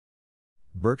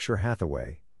Berkshire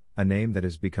Hathaway, a name that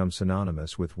has become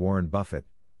synonymous with Warren Buffett,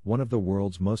 one of the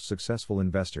world's most successful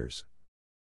investors.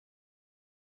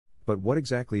 But what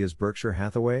exactly is Berkshire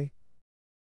Hathaway?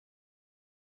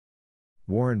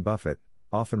 Warren Buffett,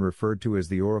 often referred to as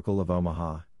the Oracle of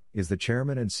Omaha, is the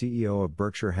chairman and CEO of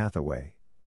Berkshire Hathaway.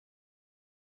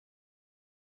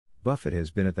 Buffett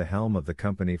has been at the helm of the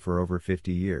company for over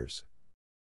 50 years,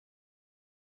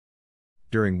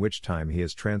 during which time he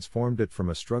has transformed it from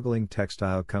a struggling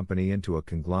textile company into a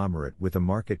conglomerate with a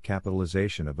market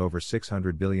capitalization of over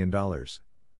 $600 billion.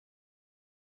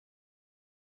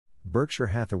 Berkshire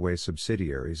Hathaway's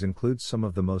subsidiaries include some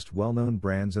of the most well-known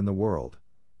brands in the world,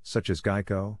 such as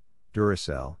Geico,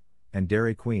 Duracell, and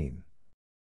Dairy Queen.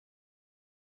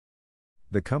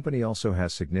 The company also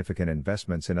has significant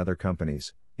investments in other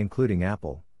companies, including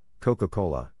Apple,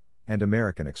 Coca-Cola, and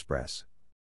American Express.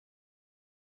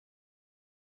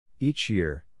 Each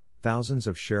year, thousands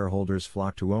of shareholders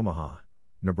flock to Omaha,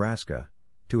 Nebraska,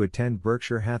 to attend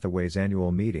Berkshire Hathaway's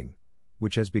annual meeting,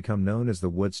 which has become known as the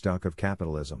Woodstock of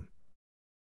capitalism.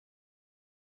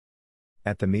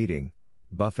 At the meeting,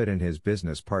 Buffett and his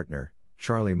business partner,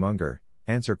 Charlie Munger,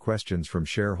 answer questions from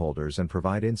shareholders and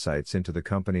provide insights into the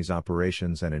company's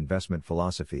operations and investment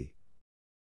philosophy.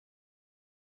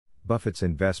 Buffett's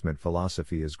investment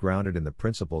philosophy is grounded in the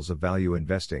principles of value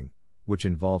investing, which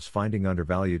involves finding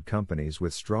undervalued companies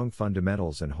with strong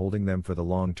fundamentals and holding them for the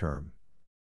long term.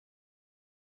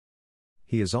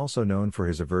 He is also known for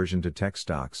his aversion to tech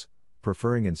stocks,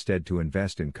 preferring instead to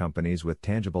invest in companies with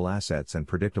tangible assets and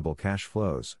predictable cash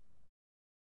flows.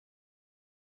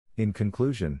 In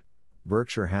conclusion,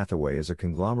 Berkshire Hathaway is a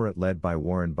conglomerate led by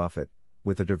Warren Buffett,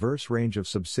 with a diverse range of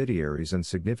subsidiaries and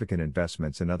significant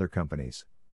investments in other companies.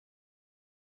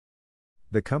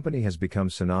 The company has become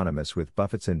synonymous with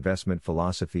Buffett's investment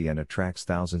philosophy and attracts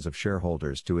thousands of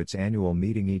shareholders to its annual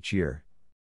meeting each year.